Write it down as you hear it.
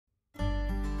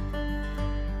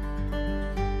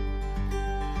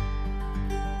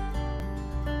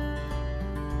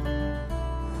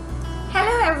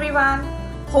everyone.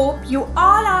 Hope you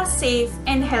all are safe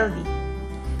and healthy.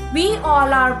 We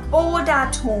all are bored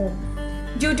at home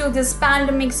due to this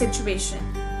pandemic situation.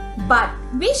 But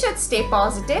we should stay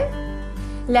positive.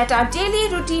 Let our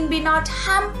daily routine be not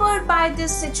hampered by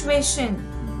this situation,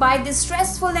 by this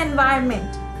stressful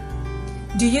environment.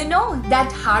 Do you know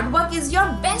that hard work is your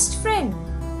best friend?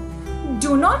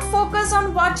 Do not focus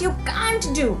on what you can't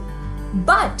do,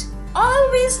 but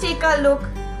always take a look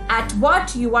at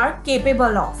what you are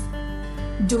capable of.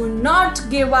 Do not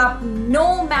give up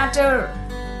no matter.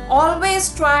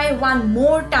 Always try one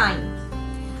more time,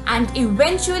 and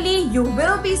eventually you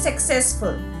will be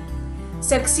successful.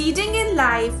 Succeeding in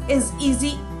life is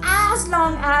easy as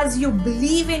long as you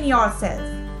believe in yourself.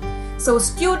 So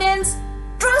students,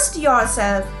 trust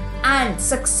yourself and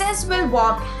success will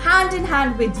walk hand in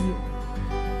hand with you.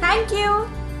 Thank you.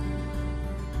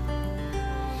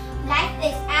 Life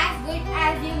is as good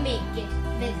as you make it.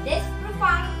 With this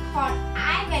profound thought,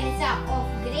 I, Vanessa of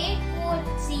grade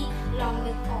 4C, along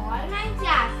with all my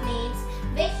classmates,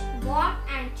 wish warm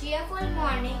and cheerful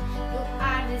morning to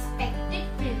our respected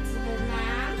principal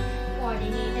ma'am,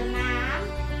 coordinator ma'am,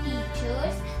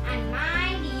 teachers, and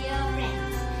my dear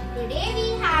friends. Today we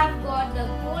have got the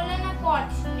golden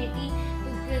opportunity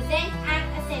to present an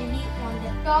assembly on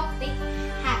the topic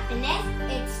happiness.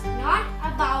 It's not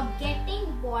about getting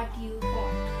what you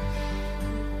want.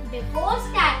 Before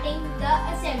starting the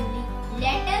assembly,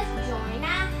 let us join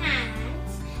our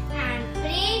hands and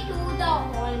pray to the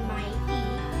Almighty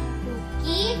to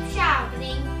keep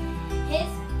showering His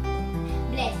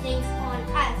blessings on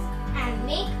us and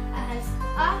make us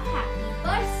a happy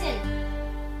person.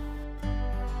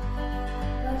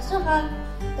 Varsaham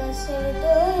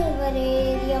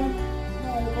tasyavareyam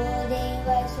nalvo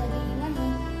devasya dhimahi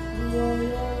dhiyo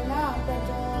yo na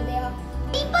prachodayat.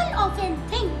 People often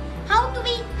think how to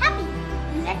be happy.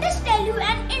 Let us tell you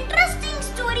an interesting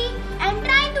story and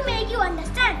try to make you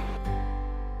understand.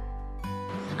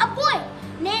 A boy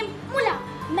named Mula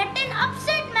met an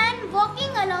upset man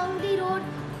walking along the road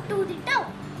to the town.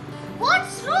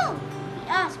 What's wrong? He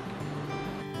asked.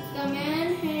 The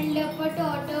man held up a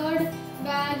tattered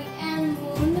bag and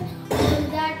moaned, "All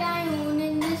that I own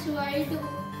in this wide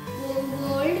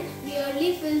world barely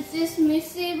fills this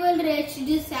miserable wretched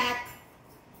sack."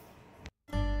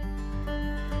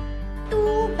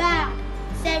 Too bad,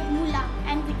 said Mula,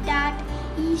 and with that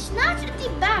he snatched the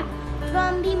bag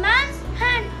from the man's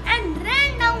hand and ran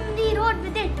down the road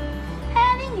with it.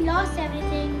 Having lost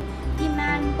everything, the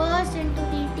man burst into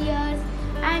the tears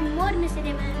and more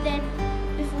miserable than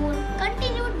before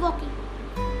continued walking.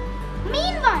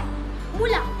 Meanwhile,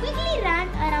 Mula quickly ran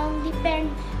around the bend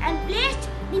and placed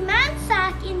the man's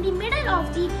sack in the middle of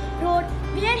the road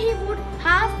where he would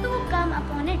have to come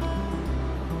upon it.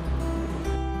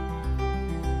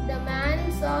 The man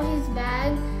saw his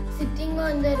bag sitting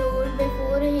on the road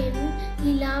before him. He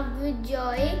laughed with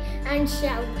joy and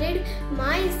shouted,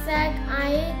 "My sack, I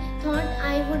thought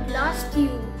I would lost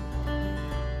you."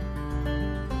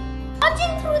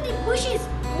 Watching through the bushes,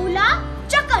 Mula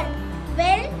chuckled.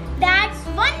 Well, that's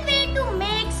one way to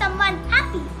make someone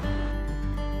happy.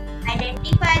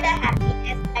 Identify the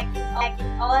happiness that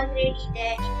is already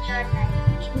there in your life,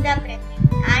 in the present,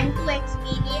 and to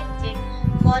experience it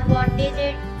for what is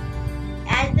it.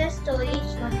 As the story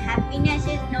shown, happiness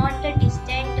is not a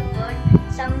distant word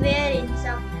somewhere in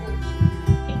some bush.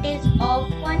 It is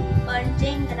often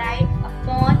perching right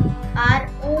upon our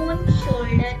own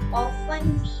shoulder. Often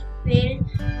we fail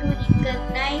to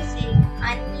recognize it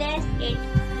unless it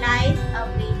flies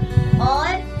away, or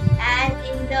as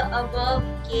in the above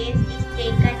case is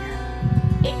taken up.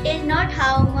 It is not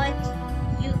how much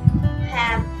you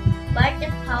have, but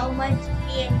how much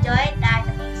we enjoy that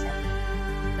makes up.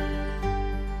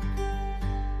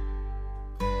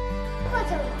 There was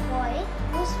a boy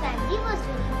whose family was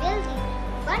very wealthy.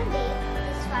 One day,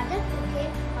 his father took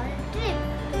him on a trip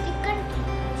to the country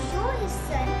to show his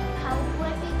son how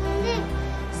poor people live.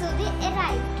 So they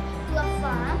arrived to a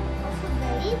farm of a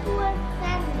very poor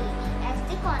family as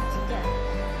they considered.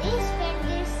 They spent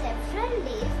there several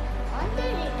days. On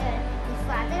their return, the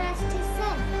father asked his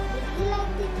son, did he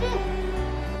like the trip?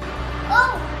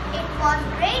 Oh, it was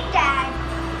great, Dad.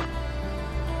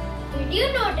 Did you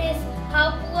notice how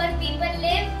poor people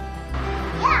live?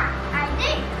 Yeah, I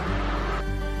did.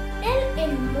 Tell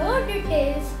in more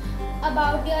details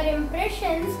about your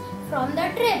impressions from the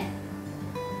trip.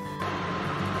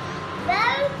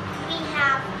 Well, we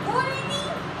have only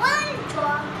one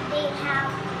dog. They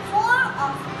have 4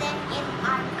 of them in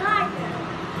our garden.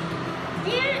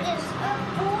 There is a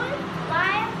pool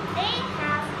while they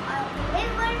have a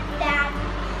river that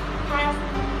has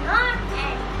not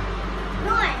end.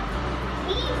 No end.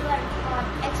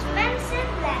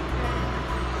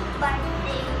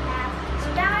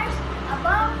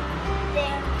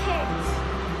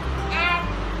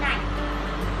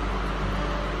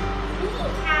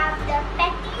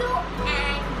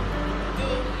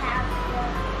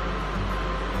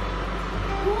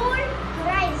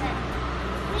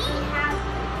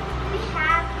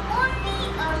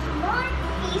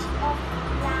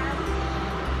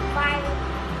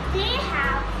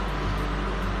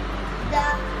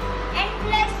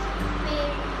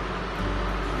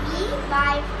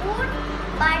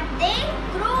 but they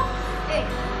grow it.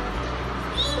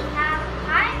 We have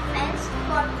high fence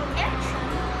for protection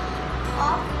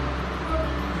of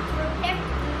protecting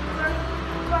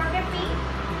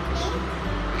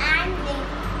and they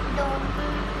don't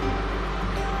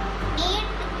need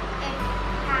it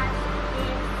has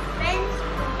their friends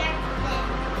protect them.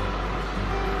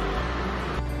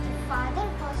 Father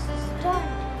was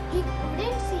stunned. He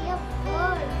couldn't see a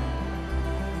word.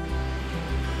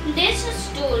 This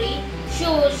story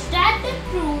shows that the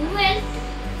true wealth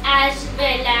as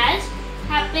well as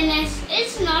happiness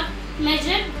is not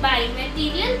measured by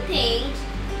material things.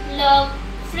 Love,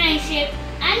 friendship,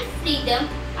 and freedom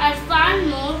are far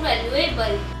more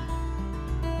valuable.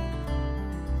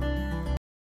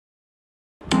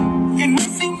 It may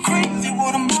seem crazy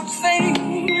what I'm about to say.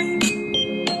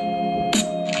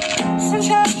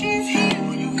 Sunshine, she's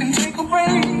here, you can take a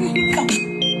break.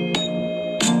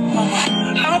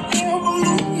 Hot air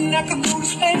balloon, I could go to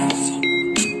space.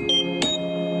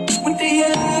 With the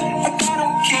air, like I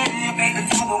don't care, baby,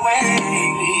 by the way.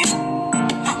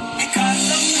 Because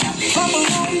I'm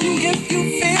alone if you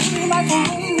feel like a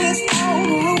room is out of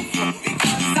roof.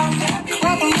 Because I'm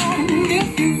clap along if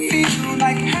you feel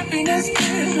like happiness is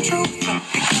the truth.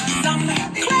 Because I'm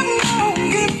clap along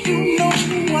if you know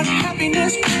what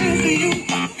happiness is to you.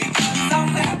 Because I'm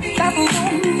clap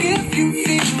along if you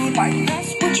feel like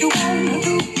that's what you want to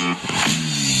do.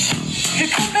 Here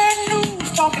come bad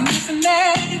news, talking this and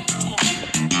that.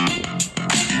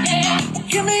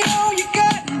 Give me all you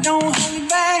got and don't hold me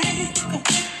back.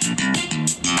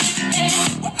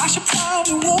 Well, I should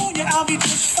probably warn you, I'll be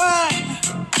just fine.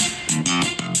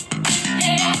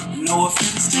 No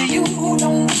offense to you,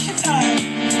 don't waste your time.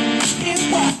 Here's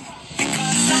why.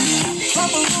 Because I'm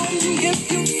trouble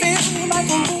if you feel like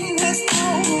a room that's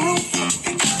out of roof.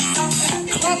 Because I'm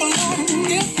trouble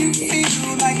if you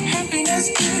feel like happiness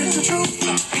is the truth.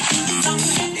 Because I'm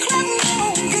trouble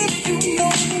if you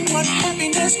know what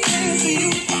happiness is to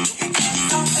you.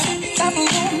 Because I'm trouble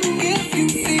if you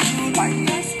feel like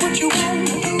that's what you want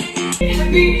to do.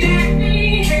 Happy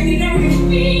daddy, happy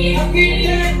daddy, happy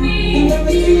daddy,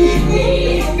 happy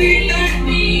daddy, happy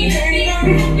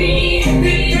daddy, happy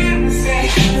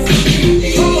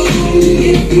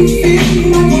if you feel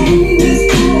like a room that's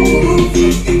out of roof.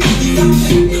 Because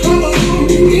I'm trouble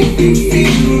if you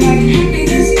feel like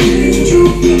happiness is the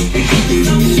truth. Because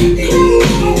I'm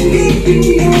trouble if you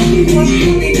know what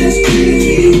happiness is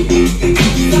to you.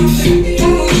 Because I'm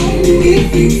trouble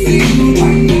if you feel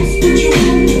like that's what you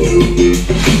want to do.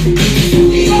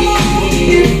 Trouble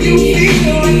if you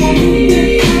feel like a room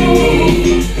that's out of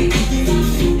roof.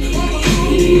 Trouble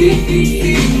if you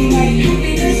feel like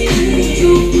happiness is the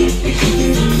truth.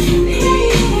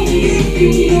 Trouble if you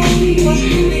know what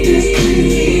happiness is to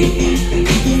you.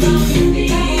 Trouble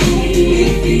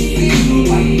if you feel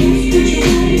like that's what you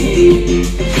want to do.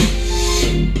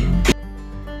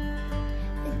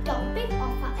 The topic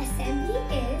of our assembly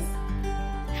is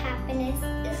happiness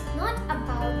is not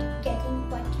about getting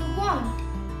what you want.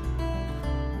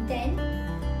 Then,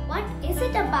 what is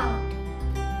it about?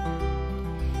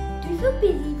 Do you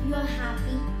believe you are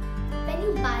happy when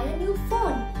you buy a new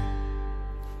phone?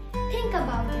 Think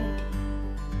about it.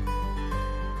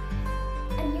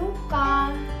 A new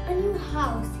car, a new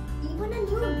house, even a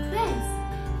new dress.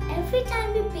 Every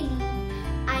time we believe,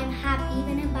 I am happy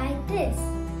when I buy this.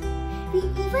 We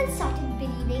even started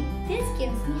believing this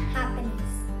gives me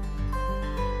happiness.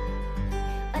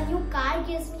 A new car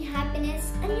gives me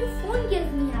happiness, a new phone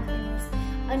gives me happiness,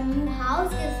 a new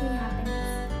house gives me happiness.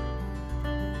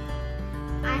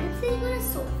 I am sitting on a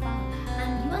sofa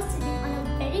and you are sitting on a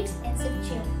very expensive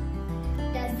chair.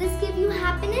 Does this give you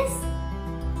happiness?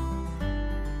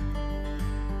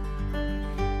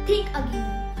 Think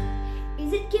again.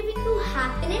 Is it giving you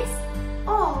happiness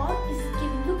or is it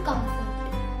giving you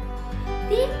comfort?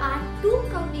 They are two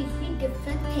completely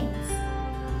different things.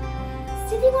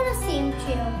 Sitting on the same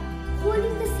chair,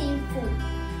 holding the same food.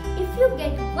 If you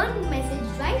get one message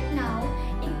right now,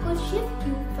 it could shift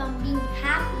you from being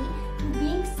happy to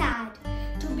being sad,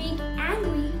 to being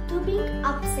angry, to being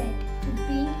upset, to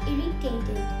being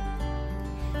irritated.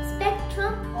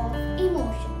 Spectrum of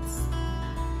emotions.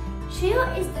 Chair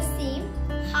is the same,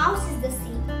 house is the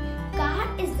same, car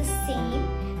is the same,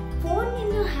 phone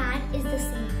in your hand is the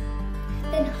same.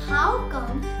 Then how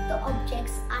come the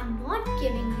objects are not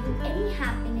giving you any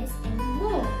happiness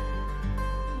anymore?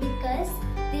 Because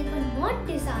they were not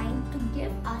designed to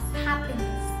give us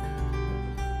happiness.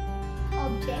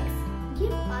 Objects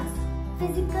give us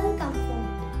physical comfort,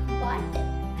 but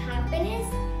happiness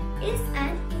is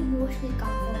an emotional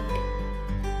comfort.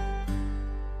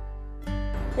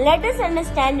 Let us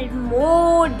understand it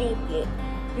more deeply.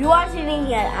 You are sitting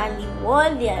here and the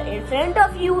wall there in front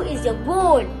of you is your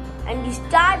goal, and you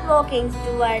start walking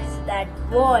towards that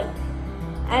wall,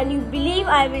 and you believe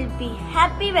I will be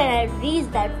happy when I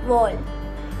reach that wall.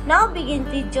 Now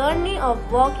begins the journey of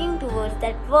walking towards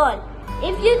that wall.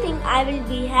 If you think I will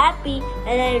be happy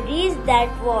when I reach that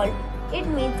wall, it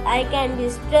means I can be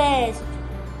stressed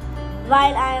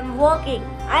while I am walking.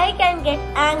 I can get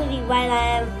angry while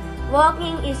I am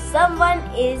walking if someone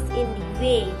is in the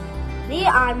way. They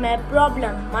are my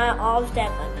problem, my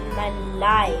obstacle in my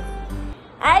life.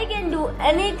 I can do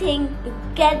anything to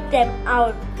get them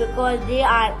out because they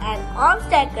are an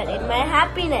obstacle in my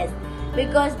happiness,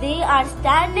 because they are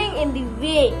standing in the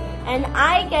way, and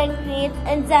I can create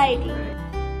anxiety.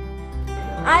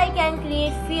 I can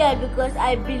create fear because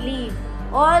I believe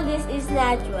all this is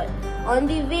natural. On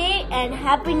the way, and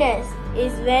happiness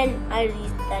is when I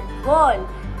reach that wall.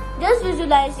 Just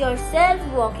visualize yourself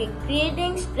walking,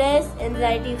 creating stress,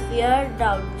 anxiety, fear,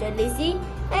 doubt, jealousy,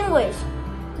 anguish.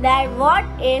 That what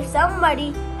if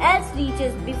somebody else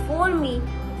reaches before me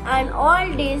and all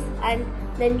this, and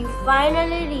then you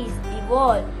finally reach the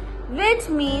wall, which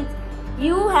means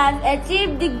you have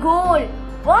achieved the goal.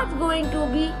 What's going to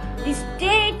be the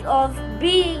state of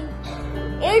being?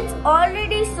 It's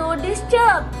already so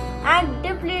disturbed and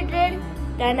depleted.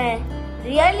 Can I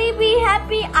really be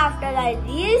happy after I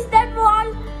reach that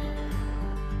wall?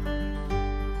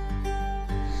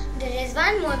 There is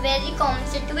one more very common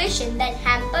situation that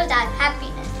hampers our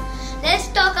happiness. Let's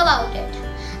talk about it.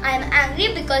 I am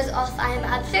angry because of, I am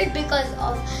upset because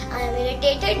of, I am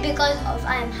irritated because of,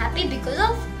 I am happy because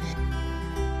of.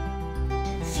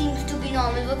 Seems to be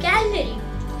normal vocabulary.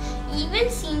 Even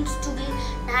seems to be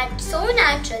so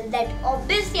natural that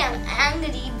obviously I am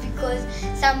angry because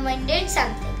someone did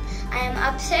something. I am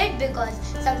upset because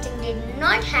something did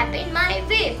not happen my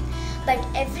way. But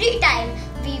every time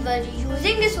we were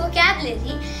using this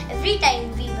vocabulary, every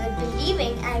time we were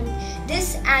believing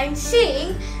and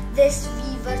saying this,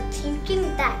 we were thinking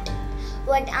that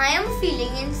what I am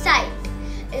feeling inside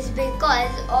is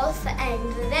because of,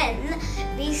 and when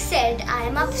we said I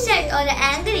am upset or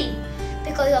angry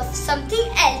because of something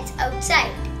else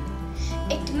outside,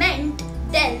 it meant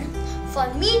then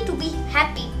for me to be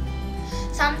happy.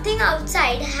 Something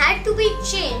outside had to be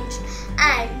changed,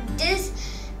 and this,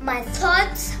 my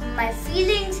thoughts, my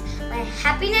feelings, my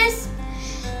happiness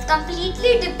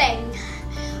completely depend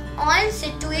on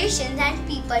situations and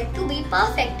people to be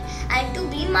perfect and to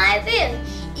be my way.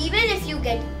 Even if you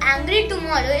get angry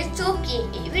tomorrow, it's okay.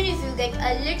 Even if you get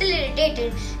a little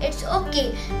irritated, it's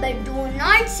okay. But do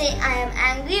not say I am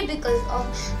angry because of,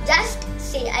 just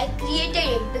say I created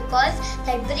it, because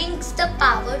that brings the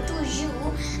power to you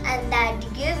and that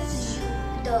gives you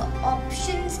the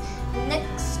options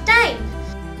next time.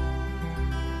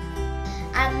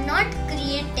 I'm not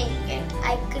creating it.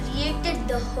 I created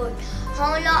the hurt.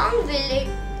 How long will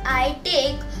I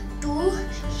take to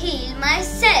heal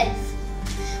myself?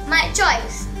 My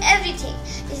choice, everything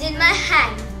is in my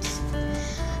hands.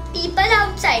 People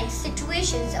outside,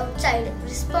 situations outside,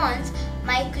 response,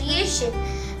 my creation.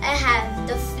 I have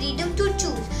the freedom to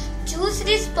choose. Choose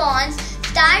response,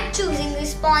 start choosing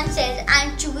responses,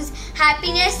 and choose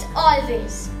happiness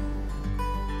always.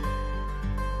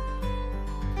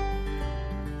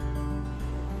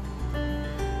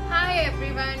 Hi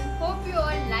everyone, hope you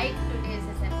all liked today's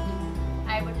assembly.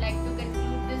 I would like to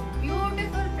conclude this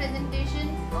beautiful presentation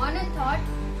on a thought: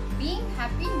 being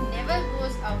happy never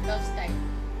goes out of style.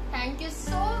 Thank you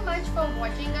so much for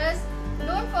watching us.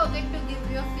 Don't forget to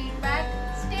give your feedback.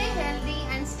 Stay healthy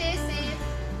and stay safe.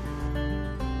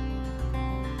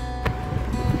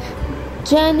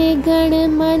 Jana Gana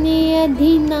मन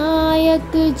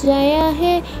अधिनायक जय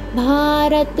है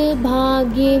भारत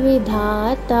भाग्य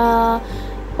विधाता।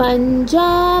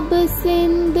 पंजाब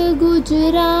सिंध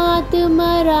गुजरात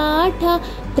मराठा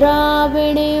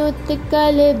द्राविड़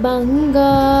उत्कल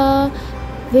बंगा।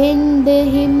 विंध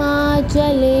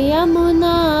हिमाचल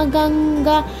यमुना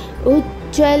गंगा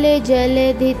उच्चल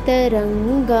जलधि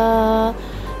तरंगा।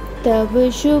 तब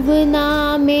शुभ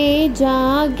नामे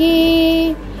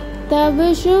जागे, तब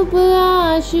शुभ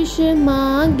आशीष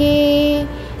मांगे।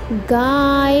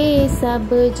 गाए सब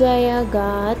जय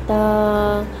गाता,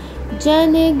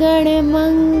 जन गण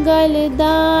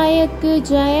मंगलदायक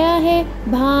जय है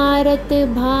भारत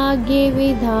भाग्य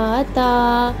विधाता।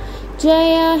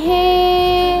 जय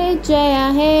है जय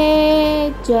है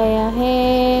जय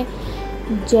है,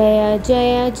 जय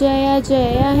जय जय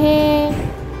जय है।